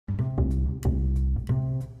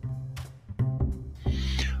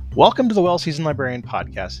Welcome to the Well-Seasoned Librarian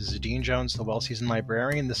podcast. This is Dean Jones, the Well-Seasoned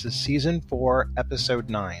Librarian. This is Season 4, Episode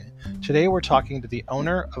 9. Today we're talking to the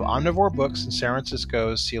owner of Omnivore Books in San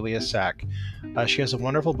Francisco, Celia Sack. She has a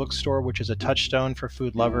wonderful bookstore, which is a touchstone for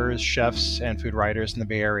food lovers, chefs, and food writers in the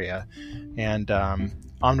Bay Area. And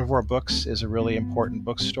Omnivore Books is a really important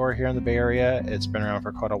bookstore here in the Bay Area. It's been around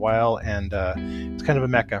for quite a while, and it's kind of a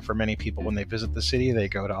mecca for many people. When they visit the city, they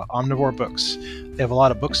go to Omnivore Books. They have a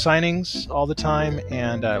lot of book signings all the time,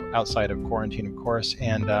 and outside of quarantine, of course,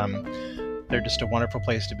 and they're just a wonderful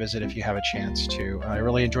place to visit if you have a chance to. I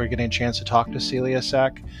really enjoyed getting a chance to talk to Celia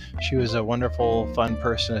Sack. She was a wonderful, fun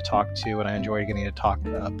person to talk to, and I enjoyed getting to talk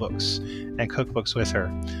books and cookbooks with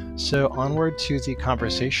her. So onward to the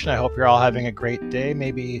conversation. I hope you're all having a great day,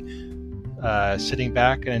 maybe sitting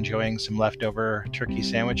back and enjoying some leftover turkey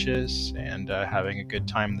sandwiches and having a good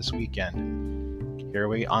time this weekend.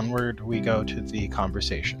 Onward we go to the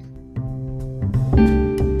conversation.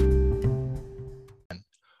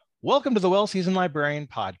 Welcome to the Well-Seasoned Librarian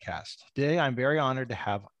podcast. Today, I'm very honored to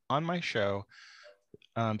have on my show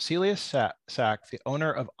Celia Sack, the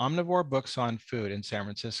owner of Omnivore Books on Food in San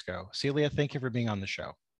Francisco. Celia, thank you for being on the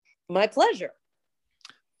show. My pleasure.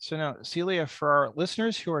 So now, Celia, for our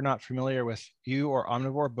listeners who are not familiar with you or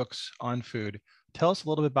Omnivore Books on Food, tell us a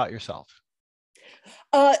little bit about yourself.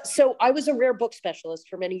 So I was a rare book specialist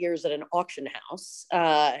for many years at an auction house,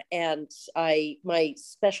 and my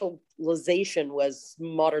specialization was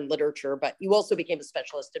modern literature, but you also became a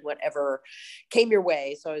specialist in whatever came your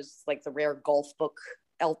way. So I was like the rare golf book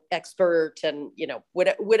expert, and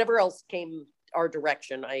whatever else came our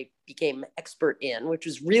direction, I became expert in, which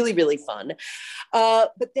was really, really fun.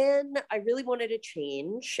 But then I really wanted to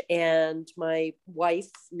change. And my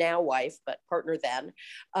now wife, but partner then,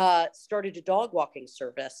 started a dog walking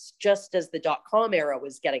service just as the .com era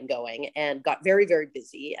was getting going, and got very, very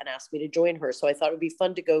busy and asked me to join her. So I thought it would be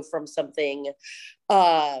fun to go from something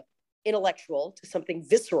intellectual to something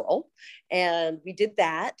visceral. And we did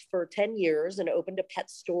that for 10 years and opened a pet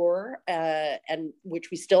store, and which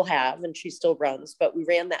we still have, and she still runs, but we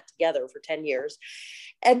ran that together for 10 years.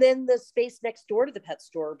 And then the space next door to the pet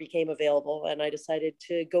store became available, and I decided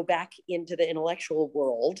to go back into the intellectual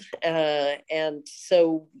world. And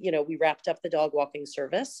so, we wrapped up the dog walking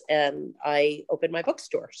service and I opened my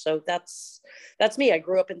bookstore. So that's me. I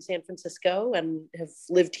grew up in San Francisco and have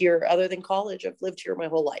lived here, other than college. I've lived here my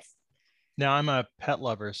whole life. Now, I'm a pet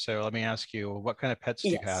lover, so let me ask you, what kind of pets do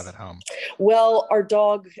you have at home? Well, our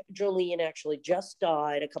dog, Jolene, actually just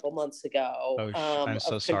died a couple months ago. I'm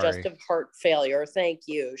so of sorry. Congestive heart failure. Thank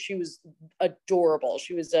you. She was adorable.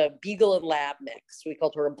 She was a beagle and lab mix. We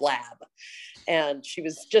called her a blab. And she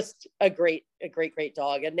was just a great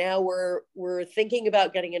dog. And now we're thinking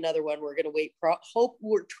about getting another one. We're going to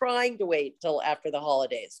we're trying to wait till after the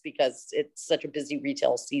holidays because it's such a busy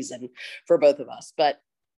retail season for both of us. But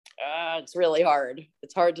it's really hard.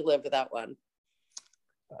 It's hard to live without one.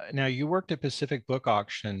 Now, you worked at Pacific Book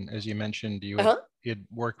Auction, as you mentioned. You had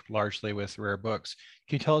worked largely with rare books.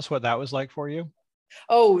 Can you tell us what that was like for you?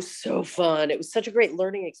 Oh, so fun. It was such a great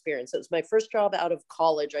learning experience. It was my first job out of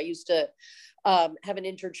college. I used to have an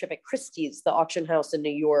internship at Christie's, the auction house in New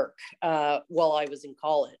York, while I was in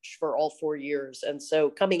college for all 4 years. And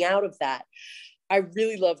so coming out of that, I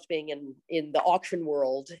really loved being in the auction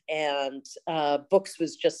world, and books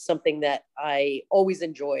was just something that I always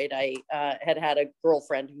enjoyed. I had a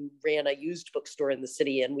girlfriend who ran a used bookstore in the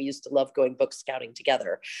city, and we used to love going book scouting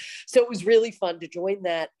together. So it was really fun to join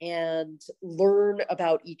that and learn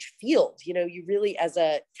about each field. You really, as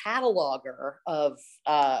a cataloger of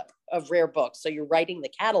rare books. So you're writing the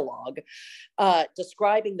catalog,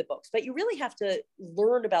 describing the books, but you really have to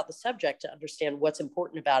learn about the subject to understand what's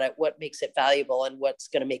important about it, what makes it valuable, and what's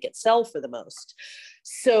going to make it sell for the most.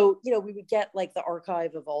 So, we would get like the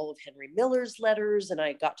archive of all of Henry Miller's letters, and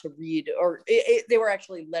I got to read, they were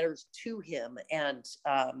actually letters to him and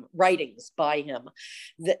writings by him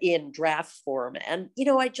in draft form. And,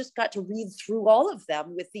 I just got to read through all of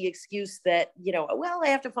them with the excuse that, I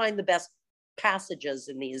have to find the best passages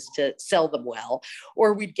in these to sell them well,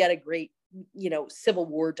 or we'd get a great Civil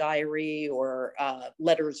War diary or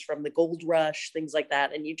letters from the gold rush, things like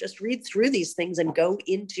that, and you just read through these things and go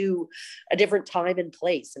into a different time and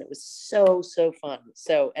place, and it was so fun.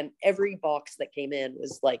 And every box that came in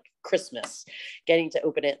was like Christmas, getting to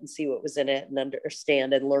open it and see what was in it and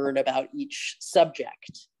understand and learn about each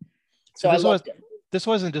subject. So I loved it. This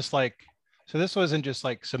wasn't just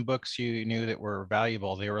like some books you knew that were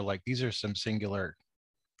valuable. They were like, these are some singular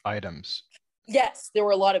items. Yes, there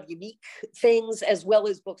were a lot of unique things as well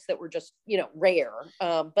as books that were just, rare.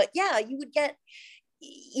 But yeah, you would get,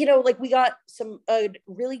 like we got a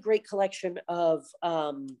really great collection of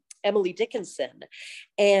Emily Dickinson.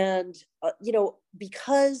 And,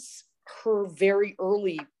 because her very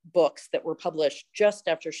early books that were published just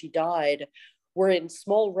after she died were in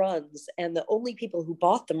small runs, and the only people who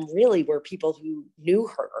bought them really were people who knew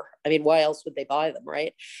her. I mean, why else would they buy them,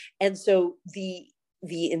 right? And so the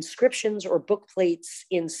inscriptions or book plates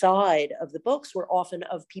inside of the books were often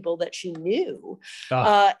of people that she knew.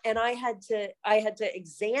 And I had to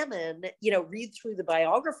examine, read through the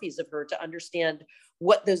biographies of her to understand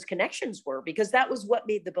what those connections were, because that was what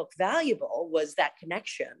made the book valuable, was that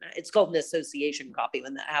connection. It's called an association copy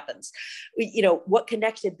when that happens. What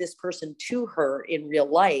connected this person to her in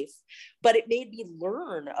real life, but it made me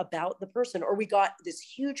learn about the person. Or we got this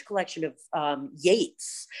huge collection of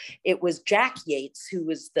Yeats. It was Jack Yeats, who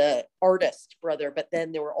was the artist brother, but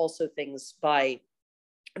then there were also things by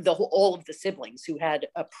all of the siblings who had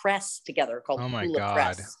a press together called Hula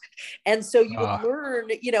Press. And so you would learn,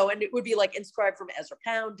 and it would be like inscribed from Ezra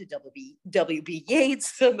Pound to W.B.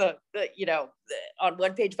 Yeats and on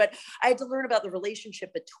one page. But I had to learn about the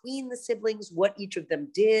relationship between the siblings, what each of them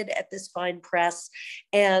did at this fine press,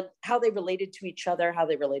 and how they related to each other, how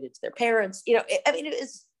they related to their parents. It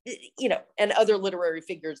was, and other literary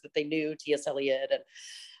figures that they knew, T.S. Eliot,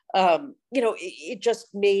 and it just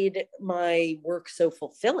made my work so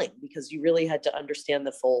fulfilling, because you really had to understand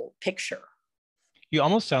the full picture. You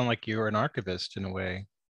almost sound like you were an archivist in a way.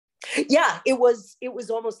 Yeah, it was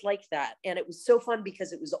almost like that. And it was so fun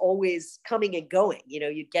because it was always coming and going.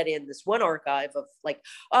 You'd get in this one archive of like,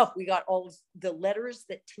 oh, we got all of the letters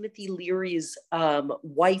that Timothy Leary's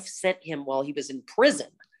wife sent him while he was in prison.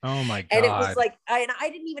 Oh my God. And it was like, I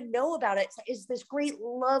didn't even know about it. It's this great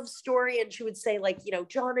love story. And she would say, like,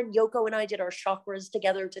 John and Yoko and I did our chakras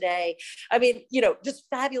together today. I mean, just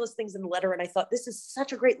fabulous things in the letter. And I thought, this is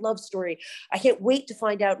such a great love story. I can't wait to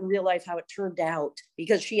find out in real life how it turned out,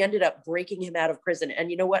 because she ended up breaking him out of prison. And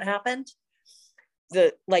you know what happened?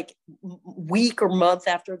 The week or month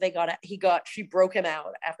after she broke him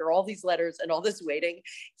out after all these letters and all this waiting.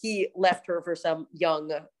 He left her for some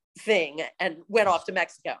young thing and went off to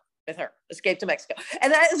Mexico with her, escaped to Mexico.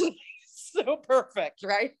 And that is so perfect,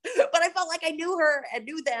 right? But I felt like I knew her and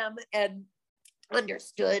knew them and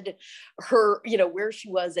understood her, where she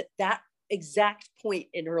was at that exact point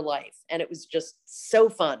in her life. And it was just so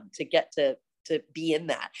fun to get to be in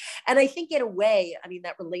that. And I think in a way, I mean,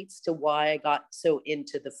 that relates to why I got so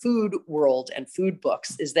into the food world and food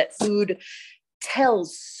books, is that food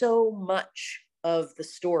tells so much of the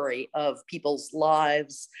story of people's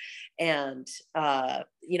lives. And,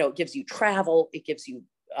 it gives you travel, it gives you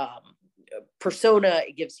persona,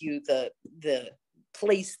 it gives you the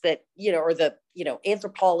place that, or the,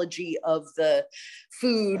 anthropology of the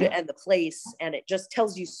food and the place. And it just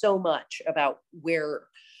tells you so much about where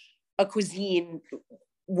a cuisine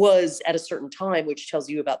was at a certain time, which tells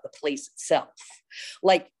you about the place itself.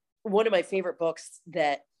 Like, one of my favorite books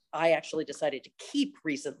that I actually decided to keep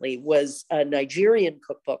recently was a Nigerian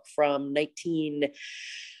cookbook from I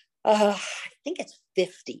think it's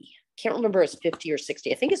 50. Can't remember if it's 50 or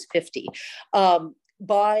 60. I think it's 50,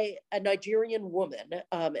 by a Nigerian woman.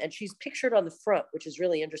 And she's pictured on the front, which is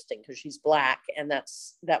really interesting because she's Black. And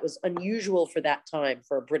that was unusual for that time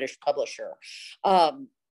for a British publisher.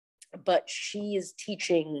 But she is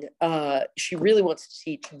teaching, she really wants to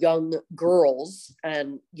teach young girls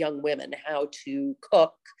and young women how to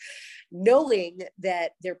cook, knowing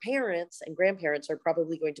that their parents and grandparents are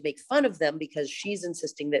probably going to make fun of them, because she's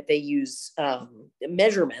insisting that they use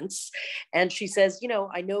measurements. And she says,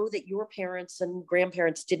 I know that your parents and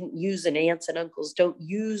grandparents didn't use, and aunts and uncles don't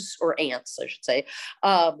use, or aunts, I should say,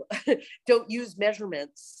 don't use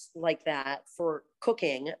measurements like that for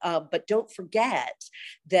cooking, but don't forget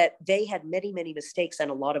that they had many, many mistakes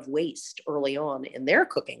and a lot of waste early on in their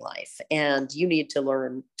cooking life. And you need to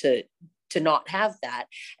learn to not have that.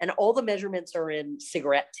 And all the measurements are in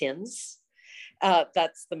cigarette tins.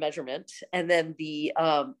 That's the measurement. And then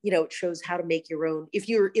it shows how to make your own, if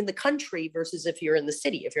you're in the country versus if you're in the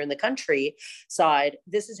city. If you're in the country side,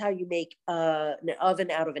 this is how you make an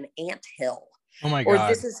oven out of an anthill. Oh my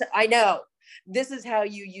God. This is how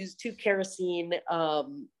you use 2 kerosene,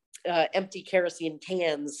 empty kerosene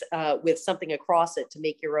cans with something across it to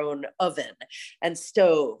make your own oven and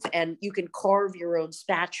stove. And you can carve your own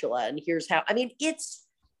spatula. And here's how, I mean, it's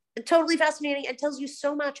totally fascinating. It tells you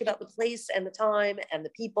so much about the place and the time and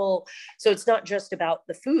the people. So it's not just about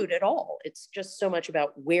the food at all. It's just so much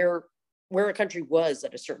about where a country was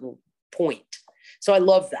at a certain point. So I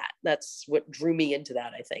love that. That's what drew me into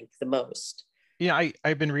that, I think, the most. Yeah,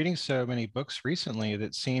 I've been reading so many books recently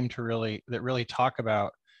that seem to really talk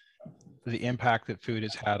about the impact that food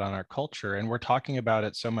has had on our culture. And we're talking about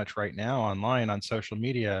it so much right now online on social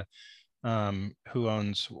media, who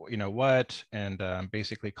owns, what, and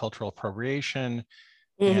basically cultural appropriation.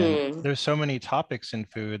 And Mm-hmm. there's so many topics in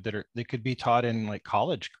food that could be taught in like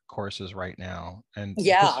college courses right now, and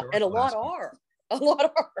Yeah, and a historical lot aspect. are, a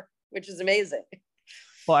lot are, which is amazing.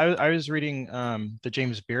 Well, I was reading the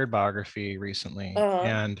James Beard biography recently, Uh-huh.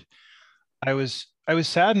 and I was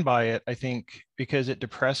saddened by it, I think, because it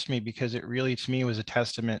depressed me, because it really, to me, was a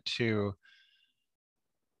testament to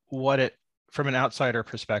what it, from an outsider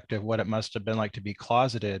perspective, what it must have been like to be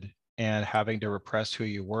closeted and having to repress who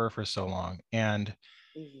you were for so long. And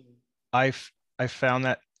Mm-hmm. I found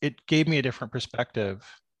that it gave me a different perspective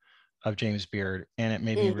of James Beard, and it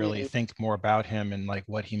made me really Mm-hmm. think more about him and like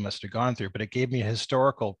what he must have gone through. But it gave me a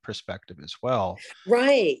historical perspective as well.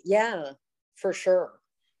 Right. Yeah, for sure.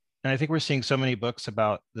 And I think we're seeing so many books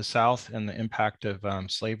about the South and the impact of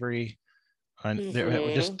slavery. And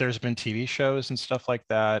Mm-hmm. there's been TV shows and stuff like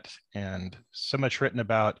that, and so much written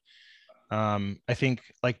about. I think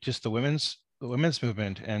like just the women's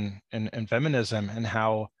movement and feminism, and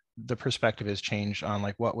how the perspective has changed on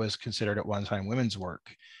like what was considered at one time women's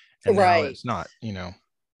work, and now Right. it's not.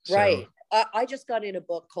 So Right. I just got in a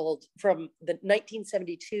book called from the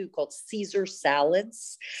 1972 called Caesar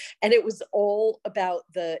Salads, and it was all about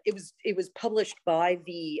it was published by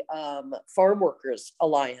the Farm Workers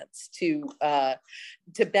Alliance to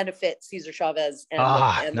benefit Cesar Chavez and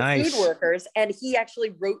the food nice. workers, and he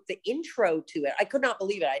actually wrote the intro to it. I could not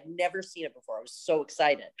believe it. I'd never seen it before. I was so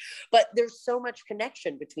excited. But there's so much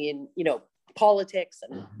connection between politics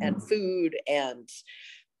and food and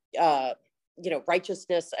uh,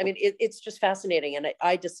 righteousness. I mean, it's just fascinating, and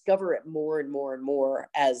I discover it more and more and more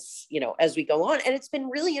as we go on. And it's been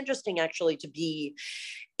really interesting, actually, to be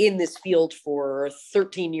in this field for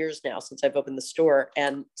 13 years now, since I've opened the store,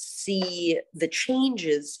 and see the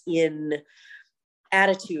changes in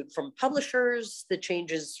attitude from publishers, the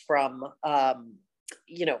changes from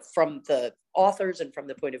the authors and from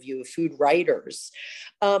the point of view of food writers.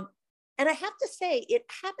 And I have to say, it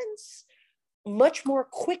happens much more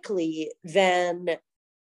quickly than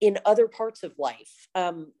in other parts of life,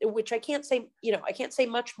 which I can't say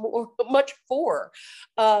much for.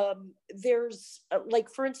 There's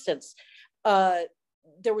like, for instance,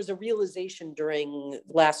 there was a realization during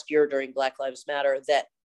last year, during Black Lives Matter, that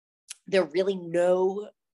there really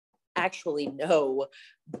actually no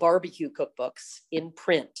barbecue cookbooks in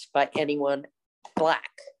print by anyone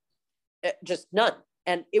Black, just none.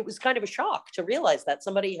 And it was kind of a shock to realize that.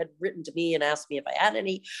 Somebody had written to me and asked me if I had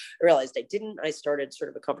any. I realized I didn't. I started sort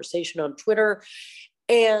of a conversation on Twitter.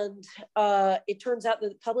 And it turns out that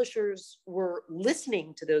the publishers were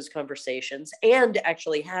listening to those conversations and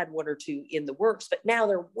actually had one or two in the works, but now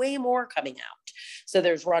there are way more coming out. So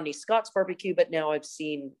there's Rodney Scott's barbecue, but now I've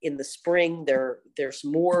seen in the spring there's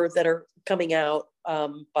more that are coming out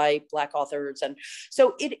by Black authors. And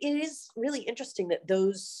so it is really interesting that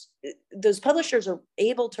those publishers are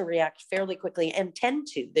able to react fairly quickly, and tend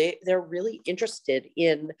to. They're really interested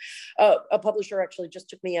in. A publisher actually just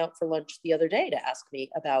took me out for lunch the other day to ask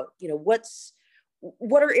me about,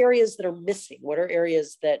 what are areas that are missing, what are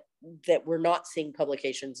areas that we're not seeing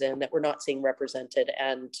publications in, that we're not seeing represented,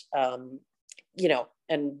 and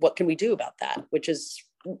and what can we do about that? Which is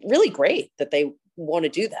really great that they want to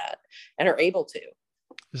do that and are able to.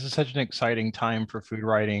 This is such an exciting time for food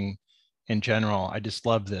writing in general. I just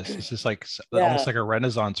love this. This is like almost Yeah. like a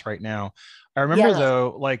renaissance right now. I remember Yeah.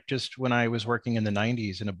 though, like just when I was working in the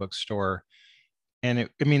 90s in a bookstore, and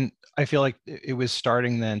I feel like it was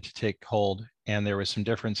starting then to take hold, and there was some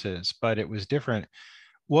differences, but it was different.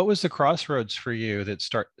 What was the crossroads for you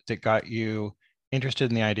that got you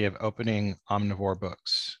interested in the idea of opening Omnivore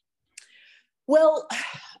Books? Well,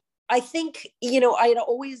 I think, I had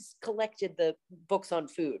always collected the books on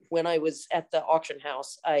food. When I was at the auction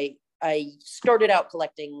house, I started out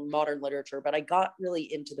collecting modern literature, but I got really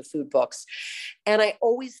into the food books. And I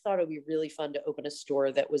always thought it would be really fun to open a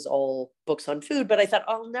store that was all books on food. But I thought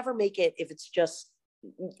I'll never make it if it's just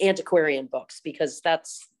antiquarian books, because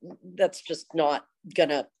that's just not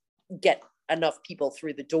gonna get enough people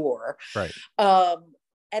through the door. Right.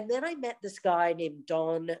 And then I met this guy named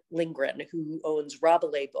Don Lindgren, who owns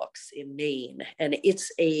Rabelais Books in Maine. And it's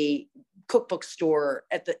a cookbook store.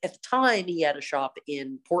 At the time, he had a shop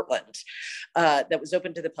in Portland that was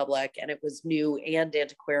open to the public, and it was new and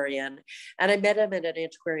antiquarian. And I met him at an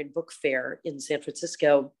antiquarian book fair in San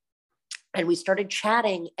Francisco. And we started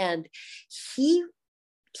chatting, and he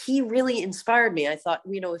really inspired me. I thought,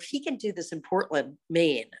 if he can do this in Portland,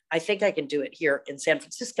 Maine, I think I can do it here in San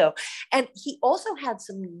Francisco. And he also had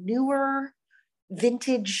some newer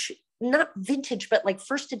vintage not vintage, but like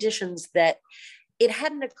first editions that it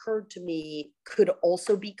hadn't occurred to me could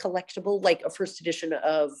also be collectible, like a first edition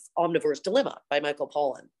of Omnivore's Dilemma by Michael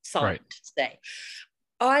Pollan, signed, Right. say.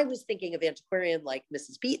 I was thinking of antiquarian like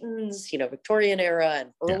Mrs. Beeton's, Victorian era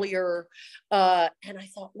and earlier. And I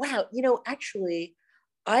thought, wow, actually,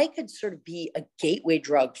 I could sort of be a gateway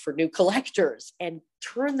drug for new collectors and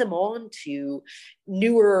turn them on to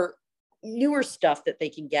newer stuff that they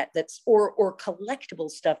can get that's or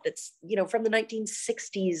collectible stuff that's from the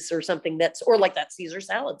 1960s or something, that's or like that Caesar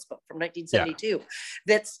salads book from 1972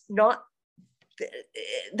 that's not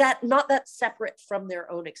that separate from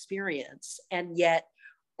their own experience, and yet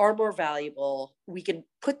are more valuable. We can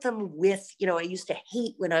put them with, I used to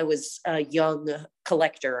hate when I was a young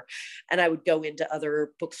collector and I would go into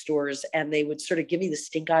other bookstores and they would sort of give me the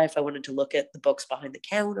stink eye if I wanted to look at the books behind the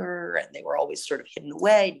counter, and they were always sort of hidden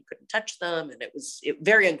away and you couldn't touch them. And it was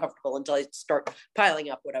very uncomfortable until I start piling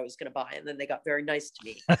up what I was going to buy. And then they got very nice to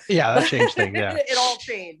me. Yeah, that changed things. Yeah. It all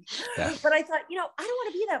changed. Yeah. But I thought, I don't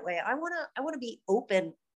want to be that way. I want to be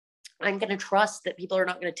open. I'm going to trust that people are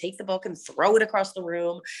not going to take the book and throw it across the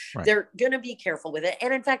room. Right. They're going to be careful with it.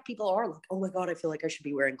 And in fact, people are like, oh my God, I feel like I should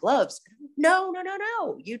be wearing gloves. No.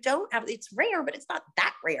 You don't have, it's rare, but it's not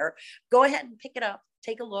that rare. Go ahead and pick it up.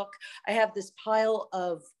 Take a look. I have this pile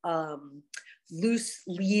of loose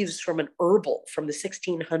leaves from an herbal from the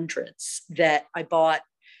 1600s that I bought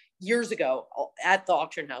years ago at the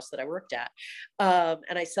auction house that I worked at.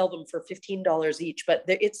 And I sell them for $15 each, but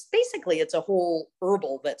it's a whole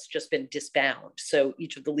herbal that's just been disbound. So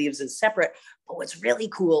each of the leaves is separate. But what's really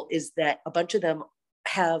cool is that a bunch of them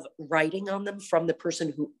have writing on them from the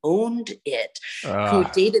person who owned it, who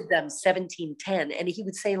dated them 1710. And he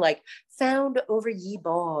would say like, found over ye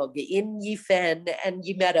bog, in ye fen and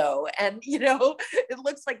ye meadow. And, it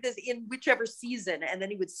looks like this in whichever season. And then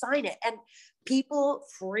he would sign it. And people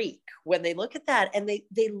freak when they look at that. And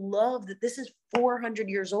they love that this is 400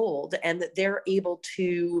 years old and that they're able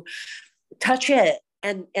to touch it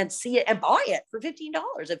and see it and buy it for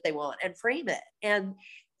 $15 if they want and frame it. And,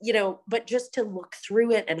 but just to look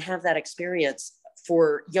through it and have that experience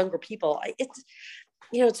for younger people,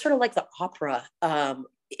 it's sort of like the opera.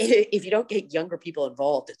 If you don't get younger people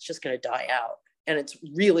involved, it's just going to die out, and it's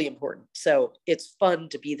really important. So it's fun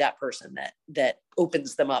to be that person that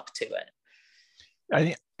opens them up to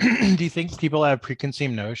it. Do you think people have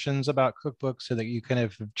preconceived notions about cookbooks so that you kind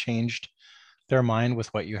of have changed their mind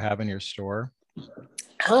with what you have in your store?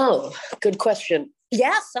 Oh, good question.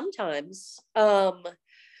 Yeah, sometimes.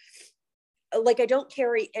 Like I don't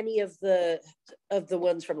carry any of the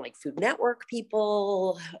ones from like Food Network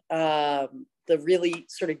people, the really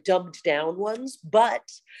sort of dumbed down ones,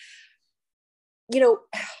 but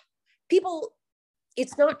people,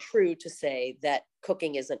 it's not true to say that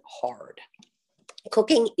cooking isn't hard.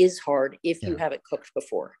 Cooking is hard if you haven't cooked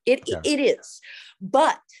before. It is,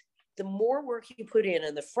 but the more work you put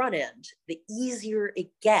in the front end, the easier it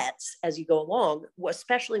gets as you go along,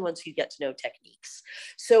 especially once you get to know techniques.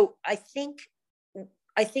 So I think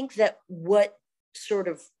that what sort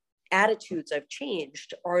of attitudes I've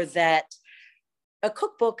changed are that a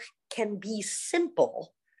cookbook can be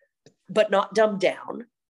simple, but not dumbed down.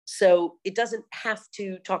 So it doesn't have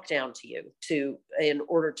to talk down to you in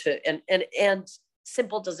order to, and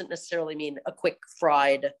simple doesn't necessarily mean a quick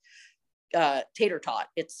fried tater tot.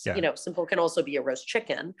 It's, simple can also be a roast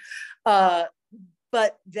chicken, but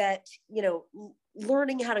that,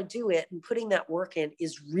 learning how to do it and putting that work in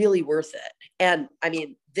is really worth it. And I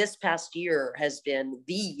mean, this past year has been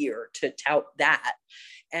the year to tout that.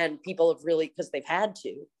 And people have really, because they've had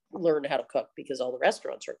to learn how to cook because all the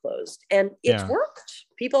restaurants are closed, and it's worked.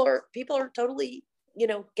 People are totally,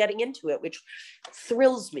 getting into it, which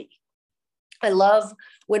thrills me. I love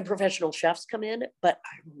when professional chefs come in, but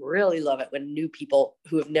I really love it when new people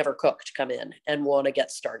who have never cooked come in and want to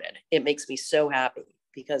get started. It makes me so happy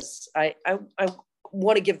because I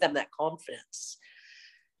want to give them that confidence,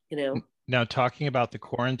 Now, talking about the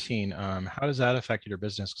quarantine, how does that affect your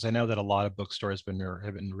business? Because I know that a lot of bookstores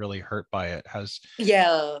have been really hurt by it. Has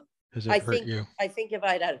it hurt you? I think if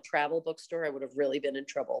I'd had a travel bookstore, I would have really been in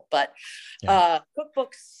trouble. But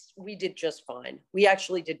cookbooks, we did just fine. We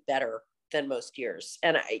actually did better than most years.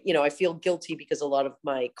 And I feel guilty because a lot of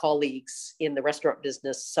my colleagues in the restaurant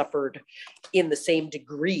business suffered in the same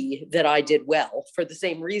degree that I did well for the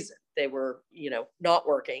same reason. They were, not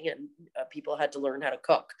working, and people had to learn how to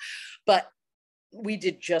cook. But we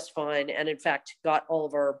did just fine. And in fact, got all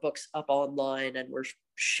of our books up online and we're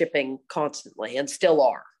shipping constantly and still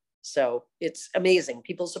are. So it's amazing.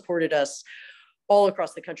 People supported us all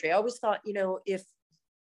across the country. I always thought, if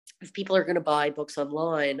if people are going to buy books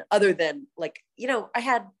online, other than like, I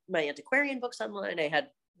had my antiquarian books online. I had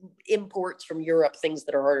imports from Europe, things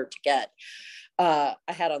that are harder to get. I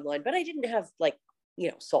had online, but I didn't have like,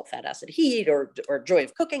 Salt, Fat, Acid, Heat or Joy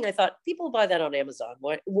of Cooking. I thought people buy that on Amazon.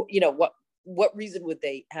 What reason would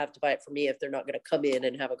they have to buy it from me if they're not going to come in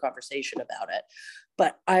and have a conversation about it?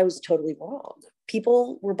 But I was totally wrong.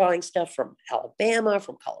 People were buying stuff from Alabama,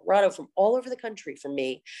 from Colorado, from all over the country from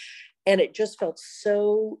me. And it just felt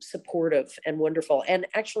so supportive and wonderful. And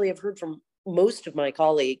actually, I've heard from most of my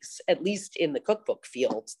colleagues, at least in the cookbook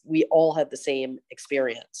field, we all had the same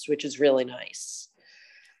experience, which is really nice.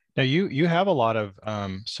 Now you have a lot of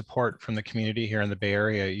support from the community here in the Bay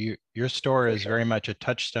Area. Your store is very much a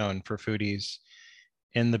touchstone for foodies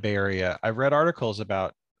in the Bay Area. I've read articles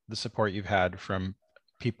about the support you've had from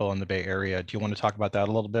people in the Bay Area. Do you want to talk about that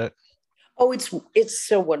a little bit? Oh, it's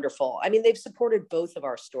so wonderful. I mean, they've supported both of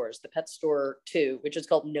our stores, the pet store too, which is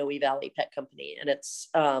called Noe Valley Pet Company. And it's,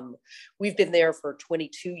 we've been there for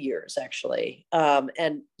 22 years actually.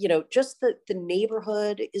 And, just the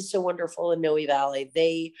neighborhood is so wonderful in Noe Valley.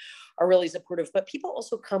 They are really supportive, but people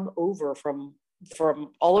also come over from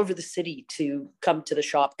all over the city to come to the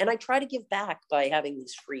shop. And I try to give back by having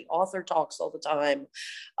these free author talks all the time.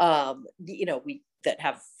 We that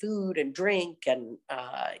have food and drink, and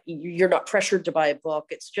you're not pressured to buy a book.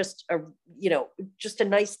 It's just a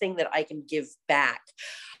nice thing that I can give back.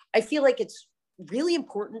 I feel like it's really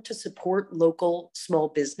important to support local small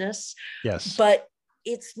business. Yes. But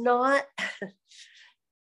it's not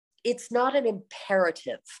an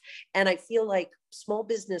imperative. And I feel like small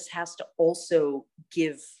business has to also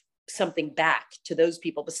give something back to those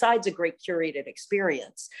people besides a great curated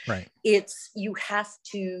experience. Right. You have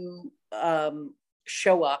to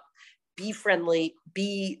show up, be friendly,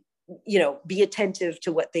 be attentive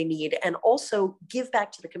to what they need, and also give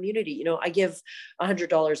back to the community. I give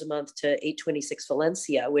 $100 a month to 826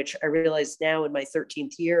 Valencia, which I realize now in my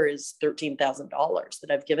 13th year is $13,000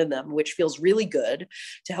 that I've given them, which feels really good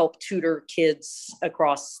to help tutor kids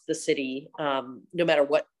across the city, no matter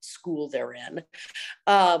what school they're in.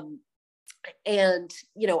 And,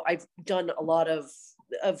 I've done a lot of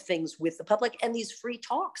things with the public and these free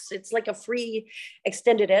talks. It's like a free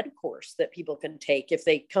extended ed course that people can take if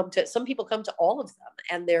they some people come to all of them,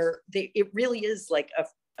 and it really is like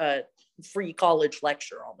a free college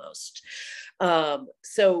lecture almost.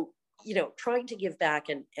 So, trying to give back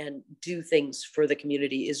and do things for the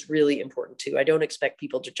community is really important too. I don't expect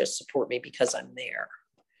people to just support me because I'm there.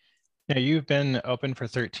 Now, you've been open for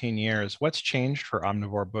 13 years. What's changed for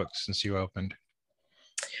Omnivore Books since you opened?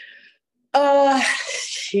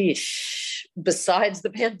 Besides the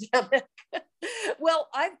pandemic. Well,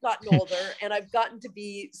 I've gotten older and I've gotten to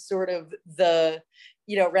be sort of the,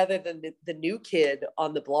 rather than the new kid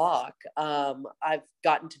on the block, I've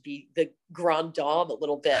gotten to be the grande dame a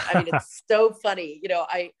little bit. I mean, it's so funny.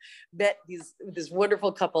 I met this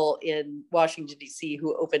wonderful couple in Washington, D.C.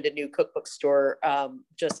 who opened a new cookbook store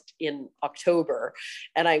just in October.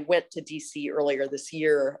 And I went to D.C. earlier this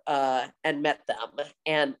year and met them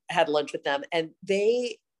and had lunch with them. And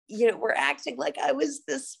they, were acting like I was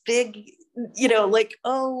this big, like,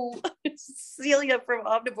 oh, Celia from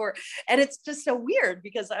Omnivore. And it's just so weird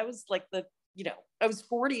because I was like I was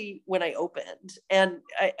 40 when I opened, and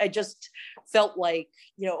I just felt like,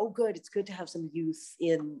 oh, good. It's good to have some youth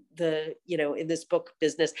in the, in this book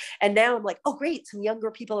business. And now I'm like, oh, great. Some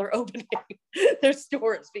younger people are opening their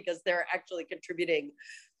stores because they're actually contributing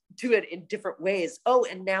to it in different ways. Oh,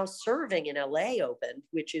 and now Serving in LA opened,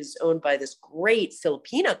 which is owned by this great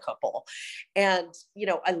Filipina couple. And,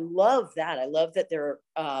 I love that. I love that they're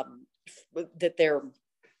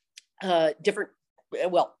different.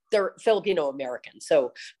 Well, they're Filipino American.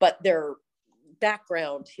 So, but their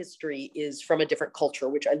background history is from a different culture,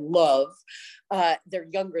 which I love. They're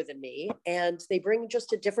younger than me, and they bring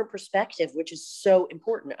just a different perspective, which is so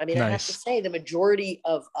important. I mean, nice. I have to say the majority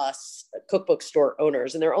of us cookbook store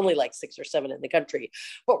owners, and there are only like 6 or 7 in the country,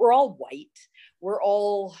 but we're all white. We're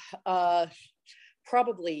all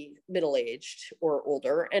probably middle-aged or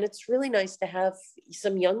older. And it's really nice to have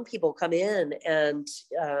some young people come in and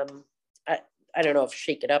I don't know if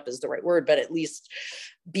shake it up is the right word, but at least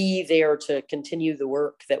be there to continue the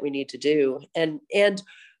work that we need to do. And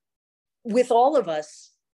with all of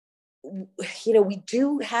us, we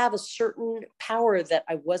do have a certain power that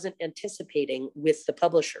I wasn't anticipating with the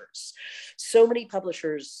publishers. So many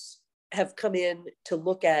publishers have come in to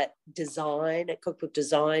look at design, at cookbook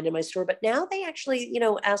design in my store, but now they actually,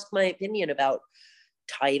 ask my opinion about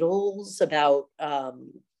titles, about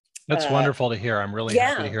that's wonderful to hear. I'm really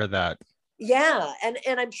happy to hear that. Yeah,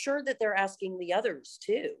 and I'm sure that they're asking the others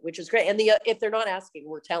too, which is great. And if they're not asking,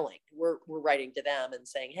 we're telling. We're writing to them and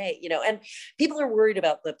saying, hey, and people are worried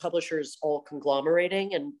about the publishers all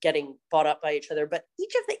conglomerating and getting bought up by each other. But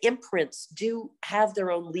each of the imprints do have their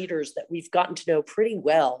own leaders that we've gotten to know pretty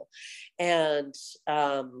well, and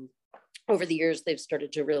over the years they've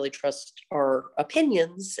started to really trust our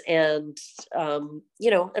opinions, and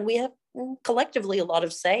and we have collectively a lot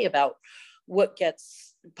of say about what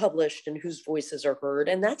gets published and whose voices are heard,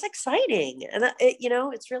 and that's exciting, and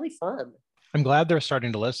it's really fun. I'm glad they're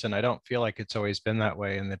starting to listen. I don't feel like it's always been that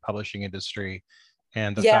way in the publishing industry,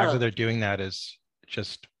 and the fact that they're doing that is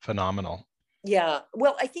just phenomenal. Yeah,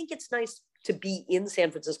 well, I think it's nice to be in San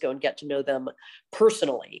Francisco and get to know them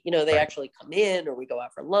personally. They actually come in, or we go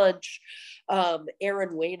out for lunch.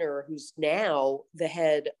 Aaron Weiner, who's now the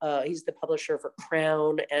head, he's the publisher for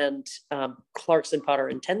Crown and Clarkson Potter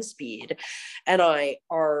and 10 Speed, and I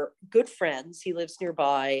are good friends. He lives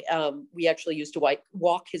nearby. We actually used to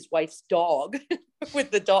walk his wife's dog with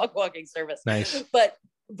the dog walking service. Nice.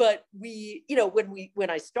 But we, when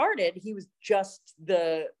I started, he was just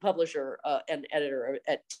the publisher and editor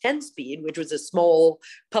at 10 Speed, which was a small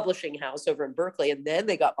publishing house over in Berkeley. And then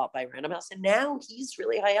they got bought by Random House. And now he's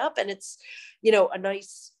really high up. And it's, a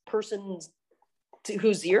nice person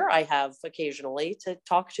whose ear I have occasionally to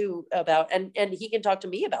talk to about, and he can talk to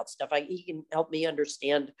me about stuff. He can help me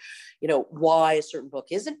understand, why a certain book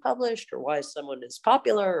isn't published, or why someone is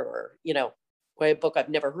popular, or, why a book I've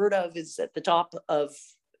never heard of is at the top of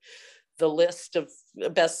the list of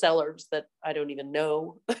bestsellers that I don't even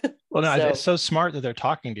know. Well, no, it's so smart that they're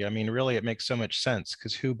talking to you. I mean, really, it makes so much sense,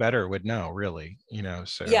 because who better would know, really,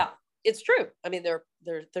 so. Yeah, it's true. I mean, they're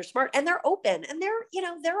smart, and they're open, and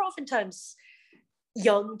they're oftentimes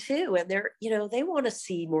young too. And they're, they want to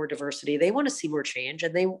see more diversity. They want to see more change,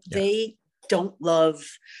 and they don't love,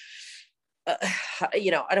 I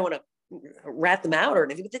don't want to rat them out or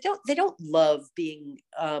anything, but they don't love being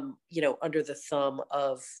under the thumb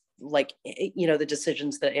of, like, the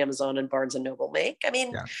decisions that Amazon and Barnes and Noble make. I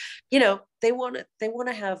mean, they want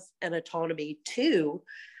to have an autonomy too.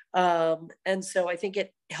 And so I think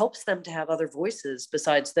it helps them to have other voices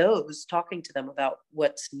besides those talking to them about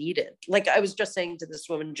what's needed. Like I was just saying to this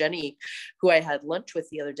woman, Jenny, who I had lunch with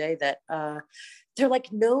the other day, that there are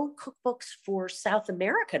like no cookbooks for South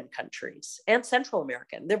American countries and Central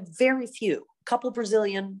American. There are very few, a couple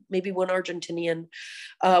Brazilian, maybe one Argentinian,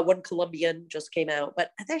 one Colombian just came out,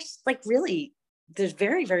 but there's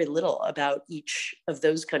very, very little about each of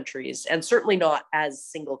those countries, and certainly not as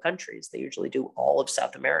single countries. They usually do all of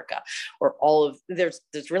South America, or there's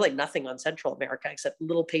really nothing on Central America except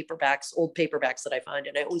little paperbacks, old paperbacks that I find,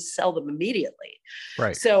 and I always sell them immediately.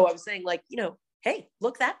 Right. So I was saying, like, hey,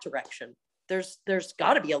 look that direction. There's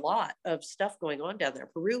got to be a lot of stuff going on down there.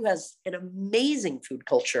 Peru has an amazing food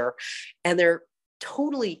culture, and they're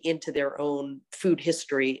totally into their own food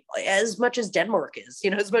history, as much as Denmark is,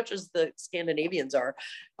 as much as the Scandinavians are.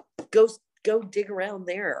 Go dig around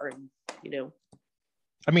there, and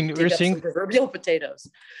I mean, we're seeing proverbial potatoes.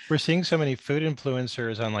 We're seeing so many food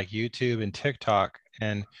influencers on like YouTube and TikTok,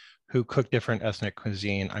 and who cook different ethnic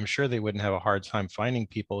cuisine. I'm sure they wouldn't have a hard time finding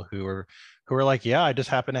people who are like, yeah, I just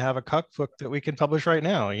happen to have a cookbook that we can publish right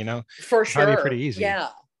now. For sure, that'd be pretty easy. Yeah.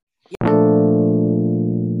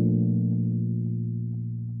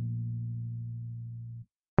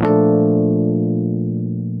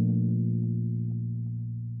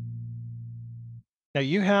 Now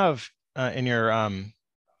you have in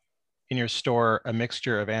your store a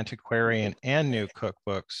mixture of antiquarian and new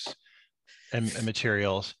cookbooks and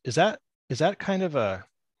materials. Is that kind of a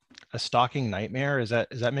stocking nightmare? Does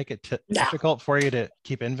that make it difficult for you to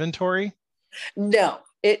keep inventory? No,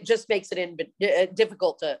 it just makes it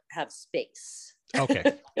difficult to have space. Okay.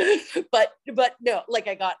 but no, like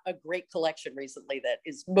I got a great collection recently that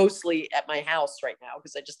is mostly at my house right now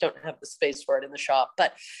because I just don't have the space for it in the shop.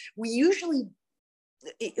 But we usually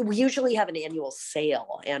have an annual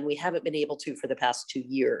sale, and we haven't been able to for the past 2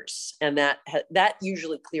 years, and that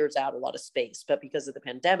usually clears out a lot of space. But because of the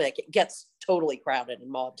pandemic, it gets totally crowded and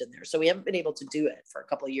mobbed in there, so we haven't been able to do it for a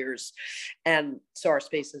couple of years, and so our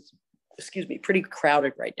space is, pretty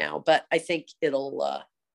crowded right now. But I think it'll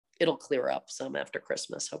clear up some after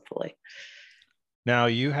Christmas, hopefully. Now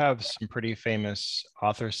you have some pretty famous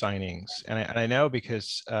author signings, and I know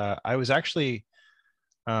because I was actually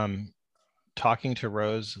talking to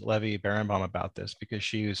Rose Levy Berenbaum about this, because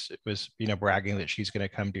she was bragging that she's going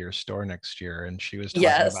to come to your store next year, and she was talking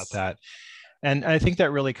about that. And I think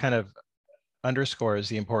that really kind of underscores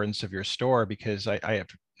the importance of your store, because I have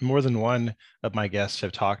more than one of my guests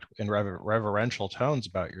have talked in reverential tones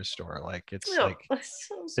about your store. Like it's Oh, like that's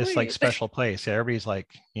so this like sweet. special place. Everybody's like,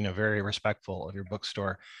 very respectful of your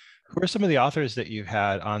bookstore. Who are some of the authors that you've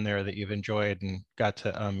had on there that you've enjoyed and got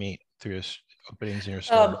to meet through openings in your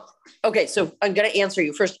store? Okay, so I'm gonna answer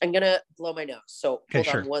you first. I'm gonna blow my nose. So Okay, hold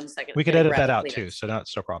on sure. 1 second. We I'm could gonna edit grab that a out too, Kleenex. so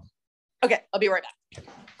that's no problem. Okay, I'll be right back.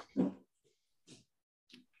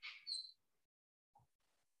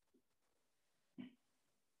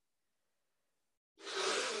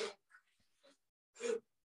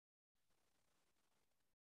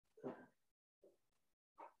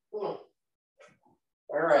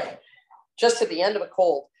 All right, just at the end of a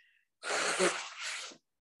cold.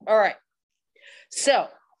 All right, so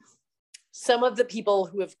some of the people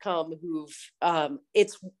who have come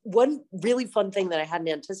it's one really fun thing that I hadn't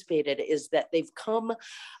anticipated is that they've come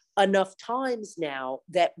enough times now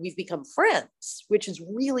that we've become friends, which is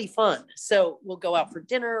really fun. So we'll go out for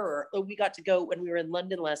dinner, or we got to go when we were in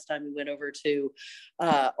London last time. We went over to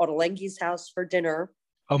Ottolenghi's house for dinner.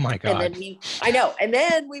 Oh my And God. then and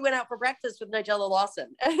then we went out for breakfast with Nigella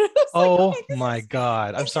Lawson. And it was like, Oh okay, my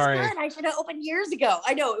God. I'm this is sorry. good. I should have opened years ago.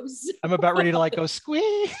 I know it was. I'm about ready to like go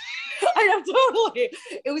squee. I know, totally.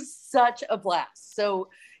 It was such a blast. So,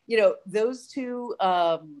 those two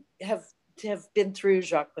have been through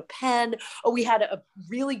Jacques Pepin. Oh, we had a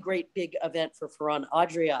really great big event for Ferran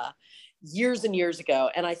Adria years and years ago.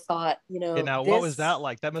 And I thought, Okay, now what was that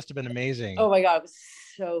like? That must have been amazing. Oh my God, it was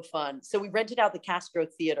so fun. So we rented out the Castro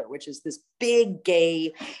Theater, which is this big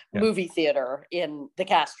gay movie theater in the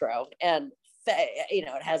Castro. And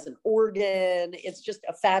it has an organ. It's just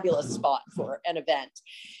a fabulous spot for an event.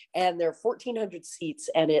 And there are 1,400 seats,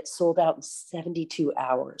 and it sold out in 72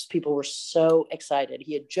 hours. People were so excited.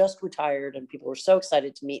 He had just retired, and people were so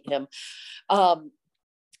excited to meet him.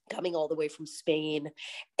 Coming all the way from Spain.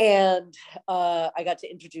 And I got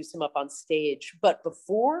to introduce him up on stage. But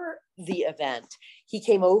before the event, he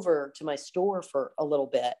came over to my store for a little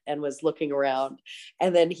bit and was looking around.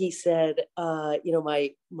 And then he said,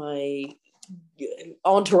 my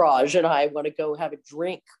entourage and I want to go have a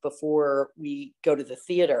drink before we go to the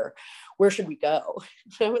theater. Where should we go?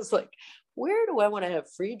 And I was like, where do I want to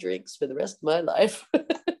have free drinks for the rest of my life?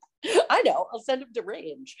 I know, I'll send him to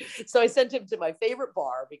Range. So I sent him to my favorite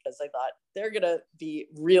bar because I thought they're going to be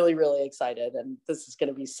really, really excited. And this is going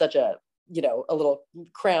to be such a little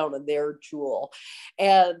crown on their jewel.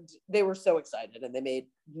 And they were so excited, and they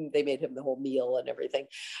made him the whole meal and everything.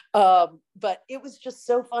 But it was just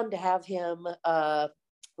so fun to have him.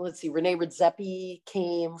 Let's see, Renee Redzepi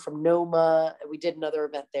came from Noma. We did another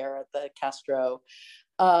event there at the Castro.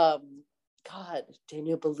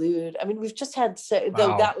 Daniel Balud. I mean, we've just had,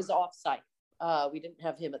 though that was offsite. We didn't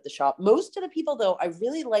have him at the shop. Most of the people, though, I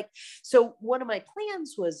really like. So one of my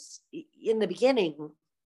plans was in the beginning,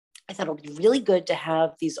 I thought it'll be really good to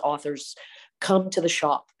have these authors come to the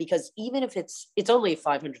shop, because even if it's only a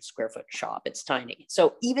 500 square foot shop, it's tiny.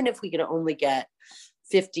 So even if we can only get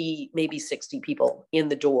 50, maybe 60 people in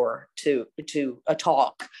the door to a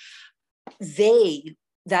talk,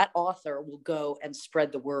 that author will go and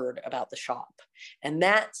spread the word about the shop. And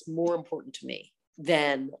that's more important to me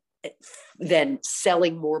than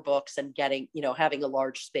selling more books and getting, having a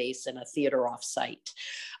large space and a theater off site.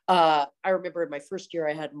 I remember in my first year,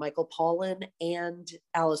 I had Michael Pollan and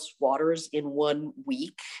Alice Waters in 1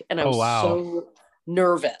 week. And I was so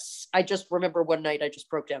nervous. I just remember one night I just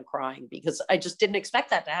broke down crying because I just didn't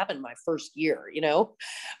expect that to happen my first year,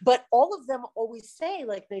 but all of them always say,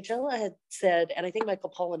 like Nigella had said, and I think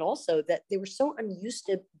Michael Pollan also, that they were so unused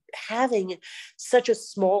to having such a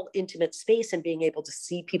small, intimate space and being able to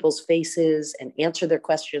see people's faces and answer their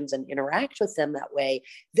questions and interact with them that way.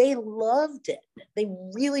 They loved it. They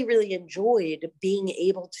really, really enjoyed being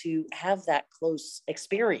able to have that close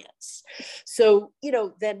experience. So,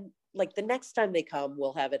 then like the next time they come,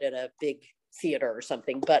 we'll have it at a big theater or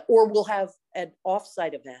something, or we'll have an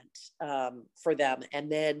offsite event for them and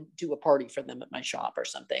then do a party for them at my shop or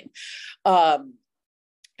something. And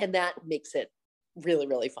that makes it really,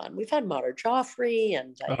 really fun. We've had Mater Joffrey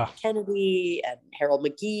and Diane Kennedy, and Harold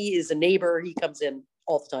McGee is a neighbor. He comes in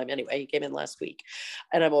all the time. Anyway, he came in last week,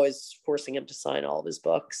 and I'm always forcing him to sign all of his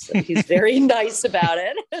books. And he's very nice about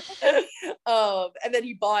it. And then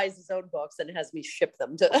he buys his own books and has me ship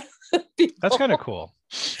them to people. That's kind of cool.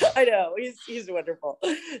 I know, he's wonderful.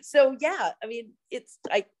 So yeah, I mean,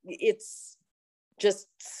 it's just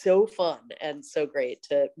so fun and so great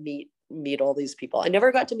to meet all these people. I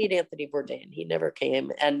never got to meet Anthony Bourdain. He never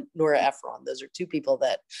came. And Nora Ephron. Those are two people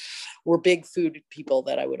that were big food people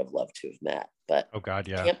that I would have loved to have met, but oh God,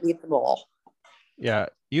 yeah. can't meet them all. Yeah,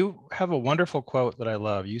 you have a wonderful quote that I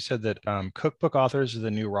love. You said that cookbook authors are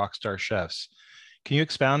the new rock star chefs. Can you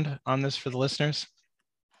expound on this for the listeners?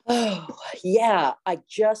 Oh, yeah.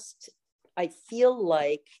 I feel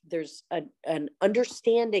like there's an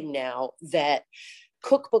understanding now that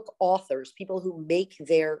cookbook authors, people who make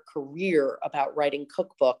their career about writing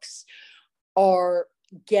cookbooks, are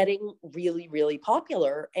getting really, really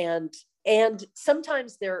popular. And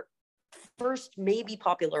sometimes they're first maybe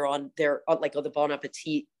popular on their on the Bon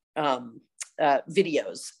Appetit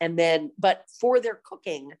videos, and then but for their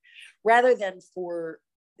cooking rather than for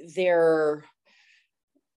their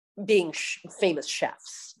being famous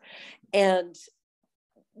chefs. And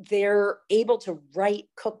they're able to write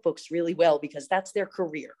cookbooks really well because that's their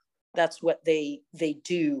career. That's what they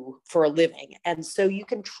do for a living. And so you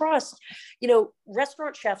can trust,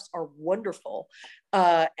 restaurant chefs are wonderful.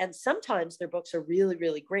 And sometimes their books are really,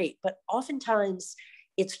 really great, but oftentimes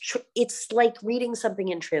it's like reading something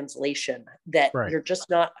in translation that Right. you're just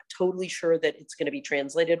not totally sure that it's going to be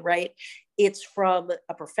translated right. It's from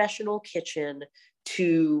a professional kitchen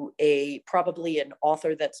to probably an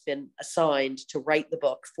author that's been assigned to write the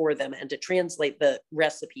book for them and to translate the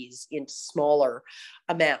recipes into smaller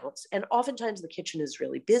amounts. And oftentimes the kitchen is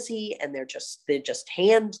really busy, and they just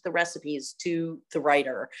hand the recipes to the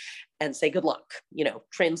writer and say, good luck,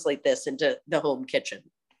 translate this into the home kitchen.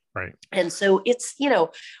 Right. And so it's,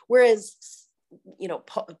 whereas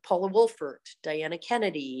Paula Wolfert, Diana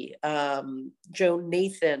Kennedy, Joan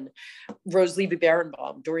Nathan, Rose Levy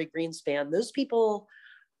Berenbaum, Dory Greenspan, those people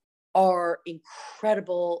are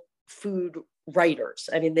incredible food writers.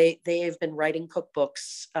 I mean, they have been writing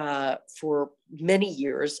cookbooks for many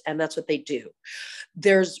years, and that's what they do.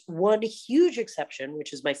 There's one huge exception,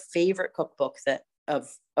 which is my favorite cookbook of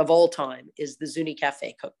all time, is the Zuni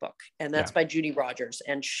Cafe cookbook, and that's by Judy Rogers,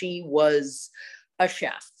 and she was a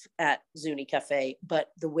chef at Zuni Cafe. But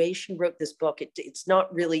the way she wrote this book, it's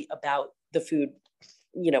not really about the food,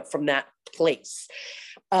 from that place,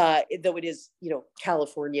 though it is,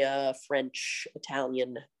 California, French,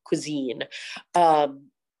 Italian cuisine.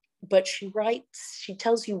 But she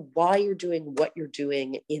tells you why you're doing what you're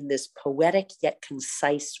doing in this poetic yet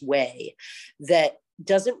concise way that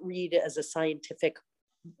doesn't read as a scientific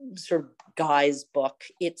sort of guy's book.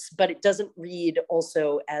 But it doesn't read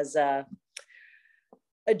also as a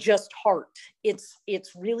just heart. It's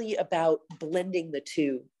really about blending the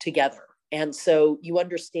two together. And so you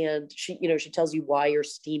understand, she tells you why you're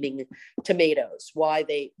steaming tomatoes, why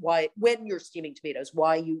when you're steaming tomatoes,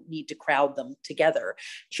 why you need to crowd them together.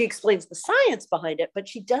 She explains the science behind it, but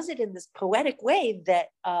she does it in this poetic way that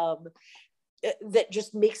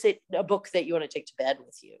just makes it a book that you want to take to bed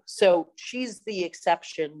with you. So she's the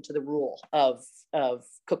exception to the rule of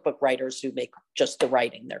cookbook writers who make just the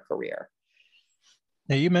writing their career.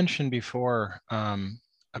 Now, you mentioned before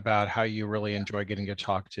about how you really enjoy getting to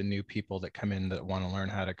talk to new people that come in that want to learn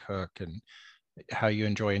how to cook, and how you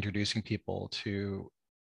enjoy introducing people to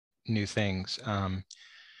new things. Can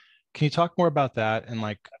you talk more about that, and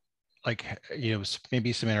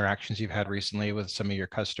maybe some interactions you've had recently with some of your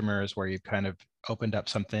customers where you've kind of opened up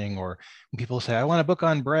something, or when people say, I want a book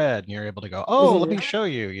on bread, and you're able to go, oh, let me show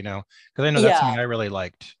you, because I know that's something I really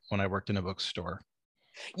liked when I worked in a bookstore.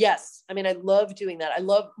 Yes. I mean, I love doing that. I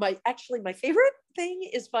love my favorite thing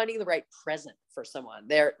is finding the right present for someone.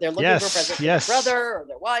 They're looking for a present for their brother or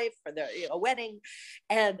their wife for their wedding.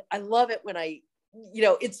 And I love it when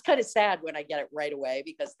it's kind of sad when I get it right away,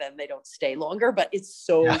 because then they don't stay longer, but it's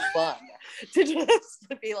so fun to just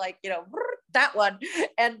be like, that one.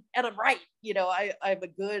 And I'm right. I'm a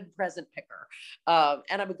good present picker.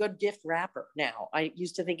 And I'm a good gift wrapper now. I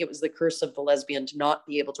used to think it was the curse of the lesbian to not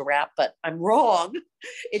be able to wrap, but I'm wrong.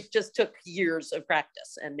 It just took years of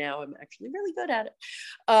practice, and now I'm actually really good at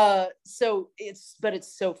it. So it's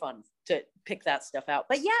so fun to pick that stuff out.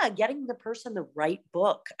 But yeah, getting the person the right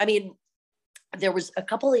book. I mean, there was a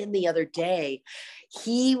couple in the other day.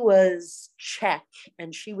 He was Czech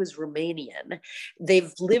and she was Romanian.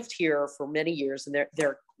 They've lived here for many years, and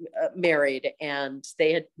they're married, and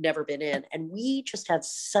they had never been in. And we just had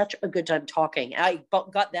such a good time talking. I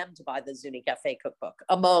got them to buy the Zuni Cafe cookbook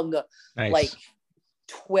among like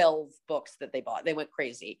 12 books that they bought. They went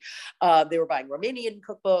crazy. They were buying Romanian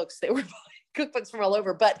cookbooks. They were buying cookbooks from all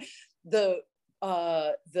over. But the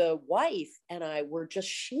wife and I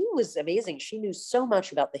she was amazing. She knew so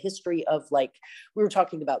much about the history of, like, we were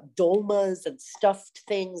talking about dolmas and stuffed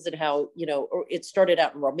things, and how, it started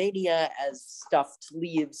out in Romania as stuffed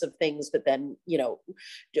leaves of things, but then,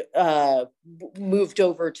 moved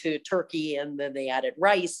over to Turkey, and then they added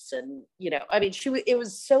rice. And, I mean, it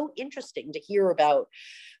was so interesting to hear about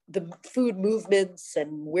the food movements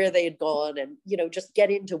and where they had gone, and just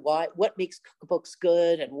get into what makes cookbooks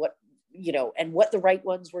good, and what the right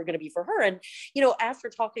ones were going to be for her. And after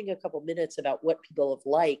talking a couple minutes about what people have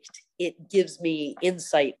liked, it gives me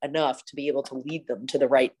insight enough to be able to lead them to the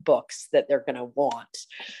right books that they're going to want.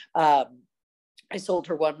 I sold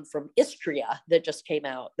her one from Istria that just came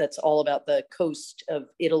out that's all about the coast of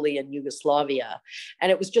Italy and Yugoslavia.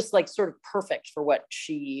 And it was just like sort of perfect for what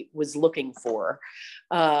she was looking for.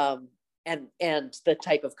 And the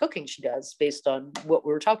type of cooking she does based on what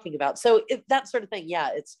we were talking about. So that sort of thing. Yeah,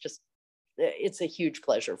 it's a huge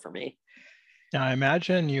pleasure for me. Now, I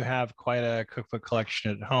imagine you have quite a cookbook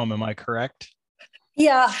collection at home. Am I correct?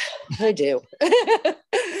 Yeah, I do.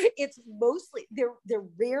 It's mostly, they're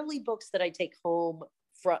rarely books that I take home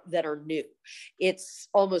that are new. It's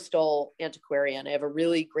almost all antiquarian. I have a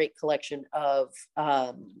really great collection of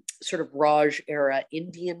sort of Raj era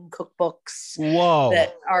Indian cookbooks. Whoa.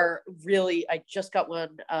 That are really, I just got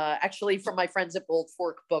one actually from my friends at Bold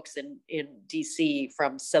Fork Books in DC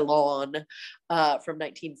from Ceylon from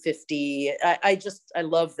 1950. I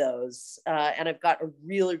love those. And I've got a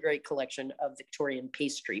really great collection of Victorian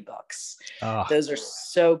pastry books. Oh. Those are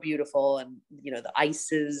so beautiful. And, the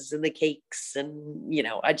ices and the cakes and,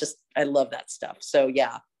 I love that stuff. So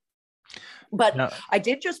yeah. But no. I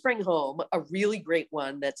did just bring home a really great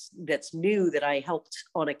one that's new that I helped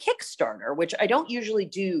on a Kickstarter, which I don't usually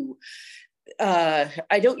do.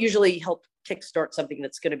 I don't usually help kickstart something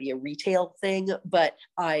that's going to be a retail thing, but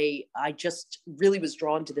I just really was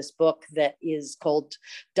drawn to this book that is called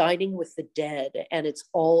Dining with the Dead, and it's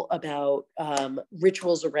all about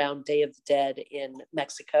rituals around Day of the Dead in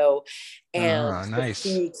Mexico and the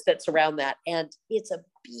foods that surround that. And it's a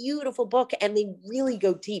beautiful book, and they really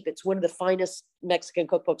go deep. It's one of the finest Mexican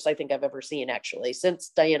cookbooks I think I've ever seen, actually,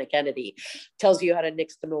 since Diana Kennedy. Tells you how to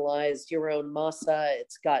nixtamalize your own masa.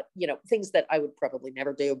 It's got things that I would probably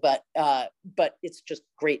never do, but it's just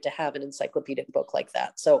great to have an encyclopedic book like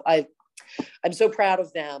that. So I'm so proud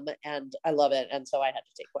of them, and I love it. And so I had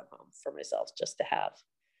to take one home for myself just to have.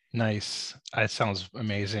 Nice. That sounds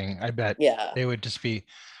amazing. I bet Yeah. they would just be.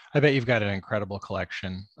 I bet you've got an incredible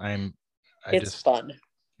collection. It's fun.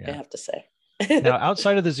 Yeah. I have to say. Now,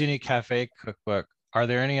 outside of the Zuni Cafe cookbook, are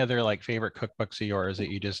there any other favorite cookbooks of yours that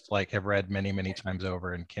you just have read many, many times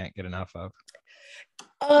over and can't get enough of?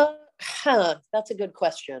 That's a good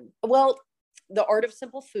question. Well, The Art of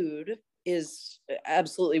Simple Food is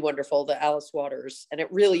absolutely wonderful, the Alice Waters, and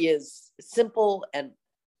it really is simple. And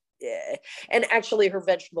actually her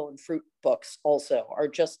vegetable and fruit books also are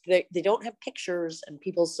just, they don't have pictures, and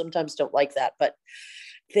people sometimes don't like that, but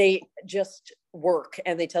they just work,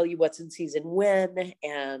 and they tell you what's in season when,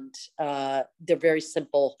 and they're very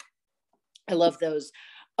simple. I love those.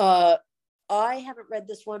 I haven't read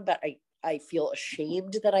this one, but I feel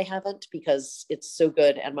ashamed that I haven't, because it's so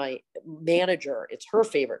good. And my manager, it's her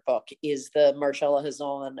favorite book, is the Marcella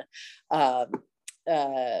Hazan,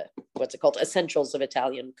 what's it called? Essentials of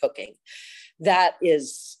Italian Cooking. That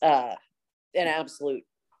is an absolute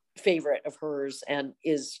favorite of hers, and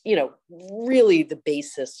is, really the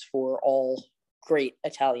basis for all great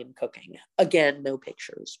Italian cooking. Again, no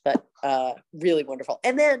pictures, but really wonderful.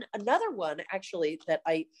 And then another one, actually, that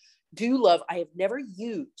I do love, I have never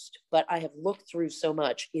used, but I have looked through so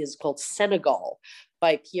much, is called Senegal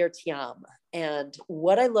by Pierre Thiam. And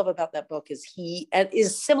what I love about that book is and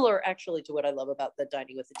is similar actually to what I love about the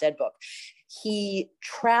Dining with the Dead book. He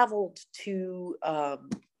traveled to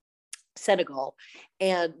Senegal,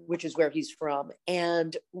 and which is where he's from,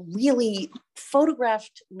 and really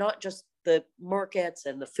photographed not just the markets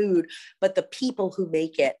and the food, but the people who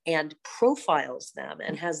make it, and profiles them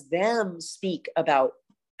and has them speak about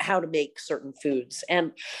how to make certain foods.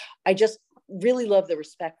 And I just really love the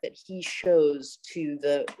respect that he shows to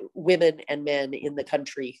the women and men in the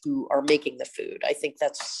country who are making the food. I think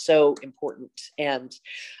that's so important. And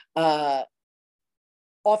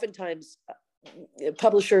oftentimes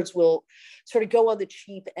publishers will sort of go on the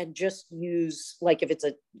cheap and just use, if it's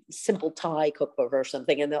a simple Thai cookbook or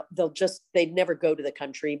something, and they never go to the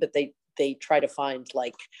country, but they try to find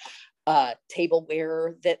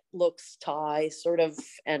tableware that looks Thai sort of,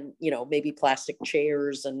 and maybe plastic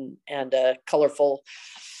chairs and a colorful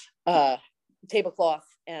tablecloth,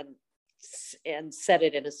 and set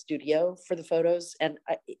it in a studio for the photos. And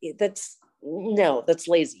that's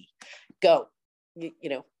lazy. Go,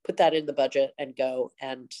 put that in the budget and go.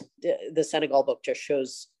 And the Senegal book just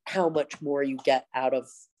shows how much more you get out of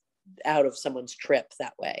someone's trip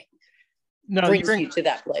that way. Brings you to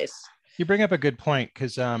that place. You bring up a good point,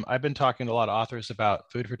 because I've been talking to a lot of authors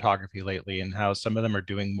about food photography lately, and how some of them are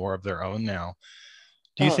doing more of their own now.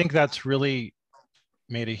 Do you think that's really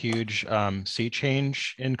made a huge sea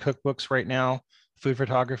change in cookbooks right now, food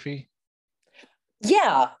photography?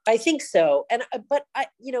 Yeah, I think so. And but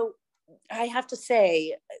I have to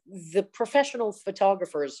say the professional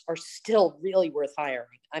photographers are still really worth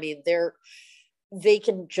hiring. I mean, they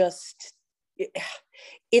can just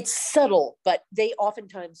it's subtle, but they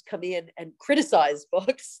oftentimes come in and criticize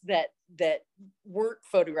books that weren't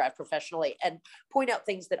photographed professionally and point out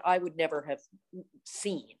things that I would never have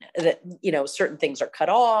seen. That certain things are cut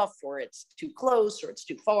off, or it's too close, or it's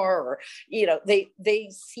too far, or they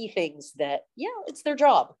see things that it's their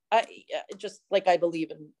job. I just like I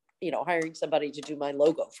believe in hiring somebody to do my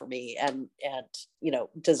logo for me and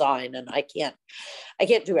design, and I can't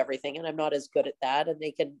do everything, and I'm not as good at that, and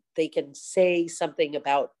they can say something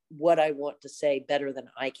about what I want to say better than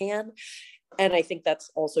I can. And I think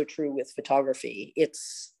that's also true with photography.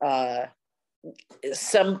 It's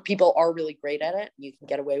some people are really great at it, you can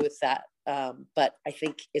get away with that, but I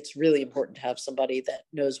think it's really important to have somebody that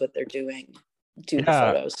knows what they're doing do the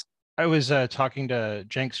photos. I was talking to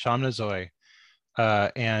Jenks Shamnazoy,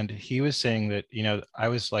 and he was saying that, I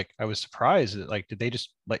was surprised that, like, did they just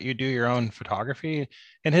let you do your own photography?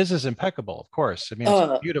 And his is impeccable, of course. I mean,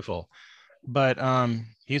 it's beautiful. But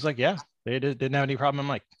he's like, yeah, they didn't have any problem. I'm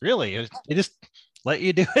like, really? They just let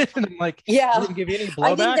you do it? And I'm like, yeah, they didn't give you any blowback?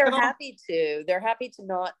 I think they're happy to. They're happy to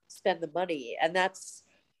not spend the money, and it's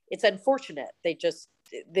unfortunate.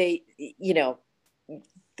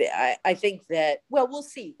 I think that, well, we'll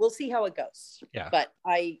see how it goes. Yeah. But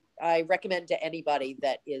I recommend to anybody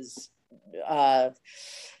that is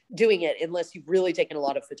doing it, unless you've really taken a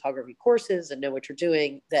lot of photography courses and know what you're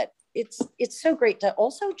doing, that it's so great to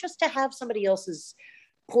also just to have somebody else's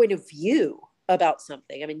point of view about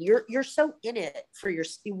something. I mean, you're so in it for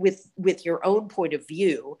with your own point of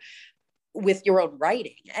view, with your own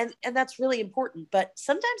writing, and that's really important. But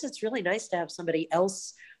sometimes it's really nice to have somebody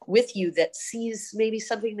else with you that sees maybe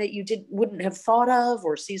something that you wouldn't have thought of,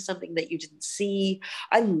 or sees something that you didn't see.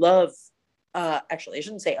 I love actually, I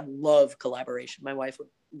shouldn't say I love collaboration. My wife would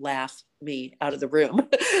laugh me out of the room.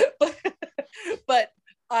 but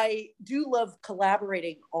I do love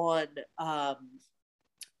collaborating on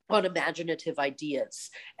imaginative ideas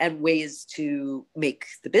and ways to make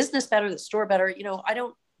the business better, the store better. I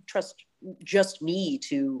don't trust just me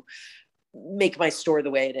to make my store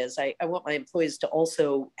the way it is. I want my employees to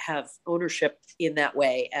also have ownership in that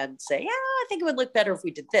way and say, yeah, I think it would look better if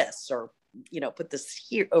we did this, or put this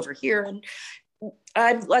here over here. And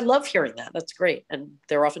I love hearing that. That's great, and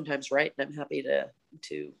they're oftentimes right, and I'm happy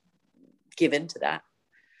to give into that.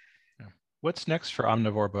 What's next for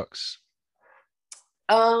Omnivore Books?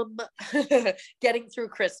 Getting through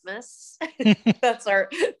Christmas.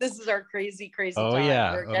 This is our crazy time.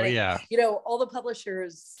 Yeah. We're getting, all the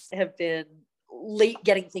publishers have been late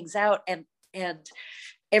getting things out, and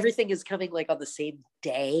everything is coming like on the same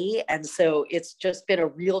day. And so it's just been a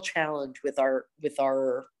real challenge with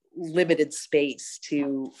our limited space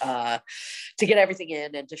to get everything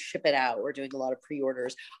in and to ship it out. We're doing a lot of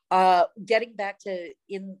pre-orders, getting back to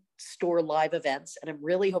in-store live events. And I'm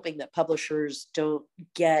really hoping that publishers don't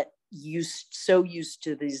get so used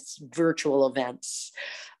to these virtual events,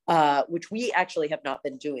 which we actually have not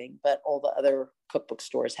been doing, but all the other cookbook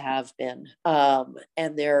stores have been.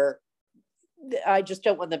 And I just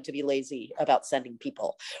don't want them to be lazy about sending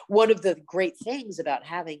people. One of the great things about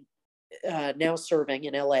having now serving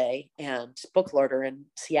in LA and Book Larder in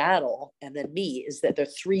Seattle, and then me, is that there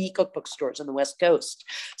are 3 cookbook stores on the West Coast.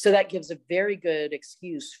 So that gives a very good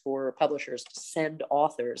excuse for publishers to send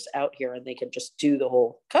authors out here, and they can just do the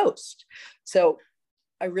whole coast. So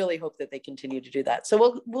I really hope that they continue to do that.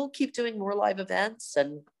 So we'll keep doing more live events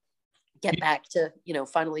and get back to,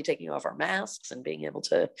 finally taking off our masks and being able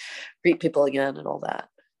to greet people again and all that.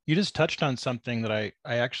 You just touched on something that I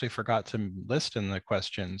actually forgot to list in the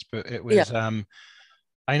questions, but it was,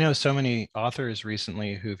 I know so many authors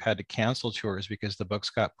recently who've had to cancel tours because the books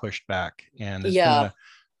got pushed back, and it's been a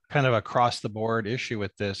kind of across the board issue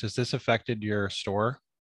with this. Has this affected your store?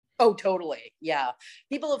 Oh, totally. Yeah.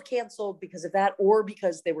 People have canceled because of that, or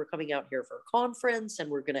because they were coming out here for a conference and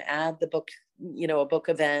we're going to add the book, a book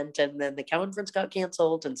event, and then the conference got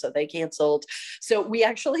canceled, and so they canceled. So we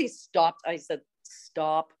actually stopped. I said,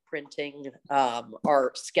 stop printing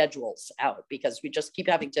our schedules out, because we just keep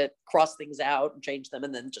having to cross things out and change them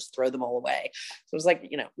and then just throw them all away. So it was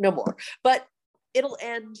like, no more. But it'll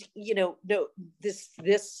end, no,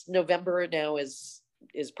 this November now is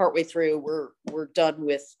partway through. We're done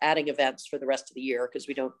with adding events for the rest of the year, because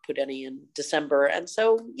we don't put any in December. And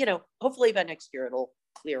so, hopefully by next year it'll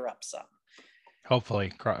clear up some.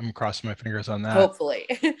 Hopefully. I'm crossing my fingers on that. Hopefully.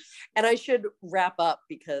 And I should wrap up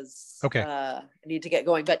because Okay. I need to get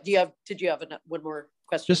going. But did you have one more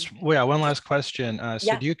question? Just, yeah, one last question. So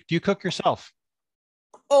Yeah. do you cook yourself?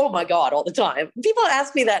 Oh my God, all the time. People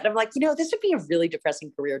ask me that, and I'm like, this would be a really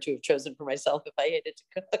depressing career to have chosen for myself if I hated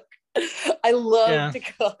to cook. I love to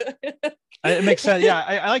cook. It makes sense. Yeah,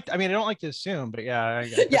 I mean, I don't like to assume, but yeah, I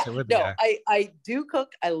guess it would be. No, I do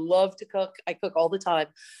cook. I love to cook. I cook all the time.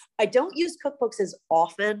 I don't use cookbooks as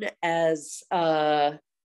often as I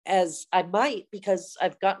might, because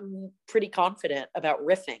I've gotten pretty confident about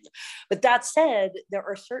riffing. But that said, there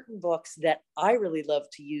are certain books that I really love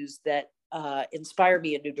to use that inspire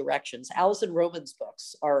me in new directions. Alison Roman's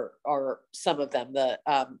books are some of them. The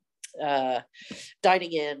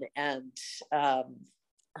Dining In and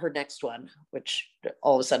her next one, which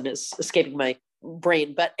all of a sudden is escaping my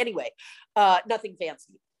brain. But anyway, Nothing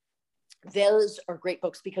Fancy. Those are great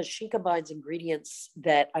books because she combines ingredients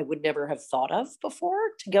that I would never have thought of before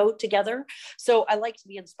to go together. So I like to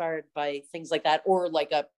be inspired by things like that, or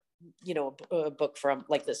like a book from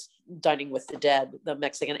like this Dining with the Dead, the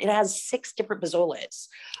Mexican. It has 6 different pozoles.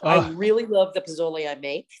 I really love the pozole I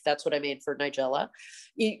make. That's what I made for Nigella.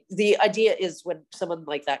 The idea is when someone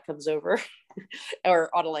like that comes over or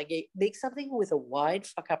Ottolenghi, make something with a wide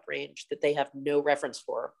fuck up range that they have no reference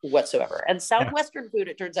for whatsoever. And Southwestern food,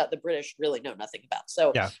 it turns out the British really know nothing about.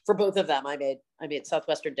 So for both of them, I made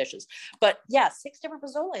Southwestern dishes. But 6 different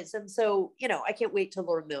pozoles. And so, I can't wait to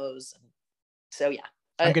learn those. So yeah.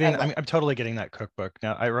 I'm totally getting that cookbook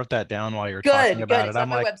now. I wrote that down while you were talking about it. It's on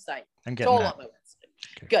my website. I'm getting that. On my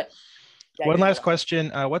website. Okay. Good. Yeah, one last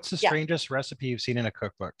question. What's the strangest recipe you've seen in a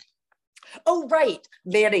cookbook? Oh, right.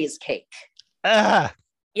 Mayonnaise cake. Yeah.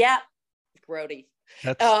 Grody.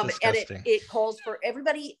 That's disgusting. And it calls for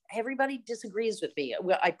everybody disagrees with me.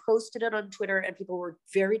 I posted it on Twitter and people were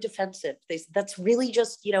very defensive. They said that's really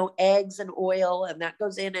just, eggs and oil and that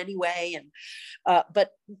goes in anyway. And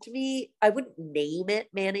but to me, I wouldn't name it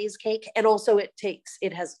mayonnaise cake. And also it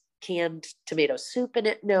has canned tomato soup in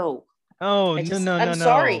it. No. Oh, no. I'm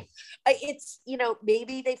sorry. It's,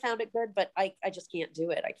 maybe they found it good, but I just can't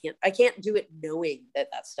do it. I can't do it knowing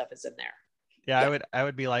that stuff is in there. Yeah, I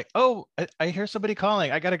would be like, oh, I hear somebody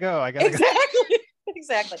calling. I gotta go.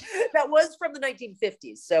 Exactly. That was from the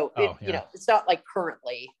 1950s, so it's not like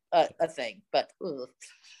currently a thing. But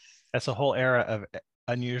that's a whole era of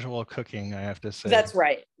unusual cooking, I have to say. That's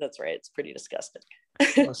right. It's pretty disgusting.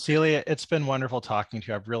 Well, Celia, it's been wonderful talking to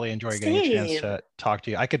you. I've really enjoyed getting a chance to talk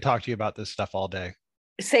to you. I could talk to you about this stuff all day.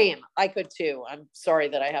 Same. I could too. I'm sorry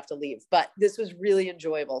that I have to leave, but this was really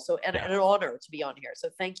enjoyable. So, and an honor to be on here. So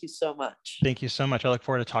thank you so much. Thank you so much. I look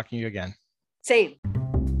forward to talking to you again. Same.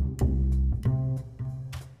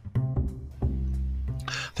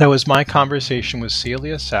 That was my conversation with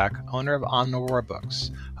Celia Sack, owner of Omnivore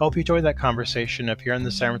Books. Hope you enjoyed that conversation. If you're in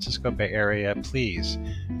the San Francisco Bay Area, please,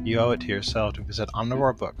 you owe it to yourself to visit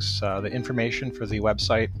Omnivore Books. The information for the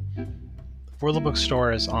website for the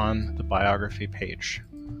bookstore is on the biography page.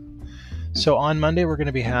 So on Monday, we're going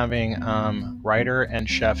to be having writer and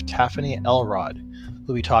chef Taffany Elrod, who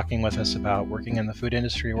will be talking with us about working in the food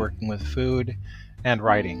industry, working with food, and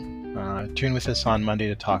writing. Tune with us on Monday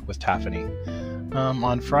to talk with Taffany.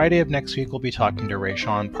 On Friday of next week, we'll be talking to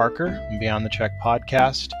Rayshawn Parker from Beyond the Check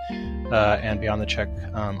podcast and Beyond the Check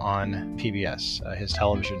on PBS, his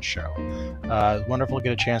television show. Wonderful to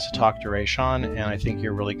get a chance to talk to Rayshawn, and I think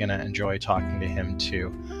you're really going to enjoy talking to him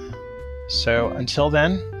too. So until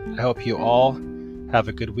then, I hope you all have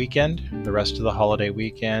a good weekend, the rest of the holiday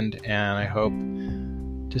weekend, and I hope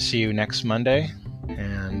to see you next Monday.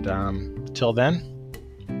 And till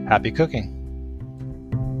then, happy cooking.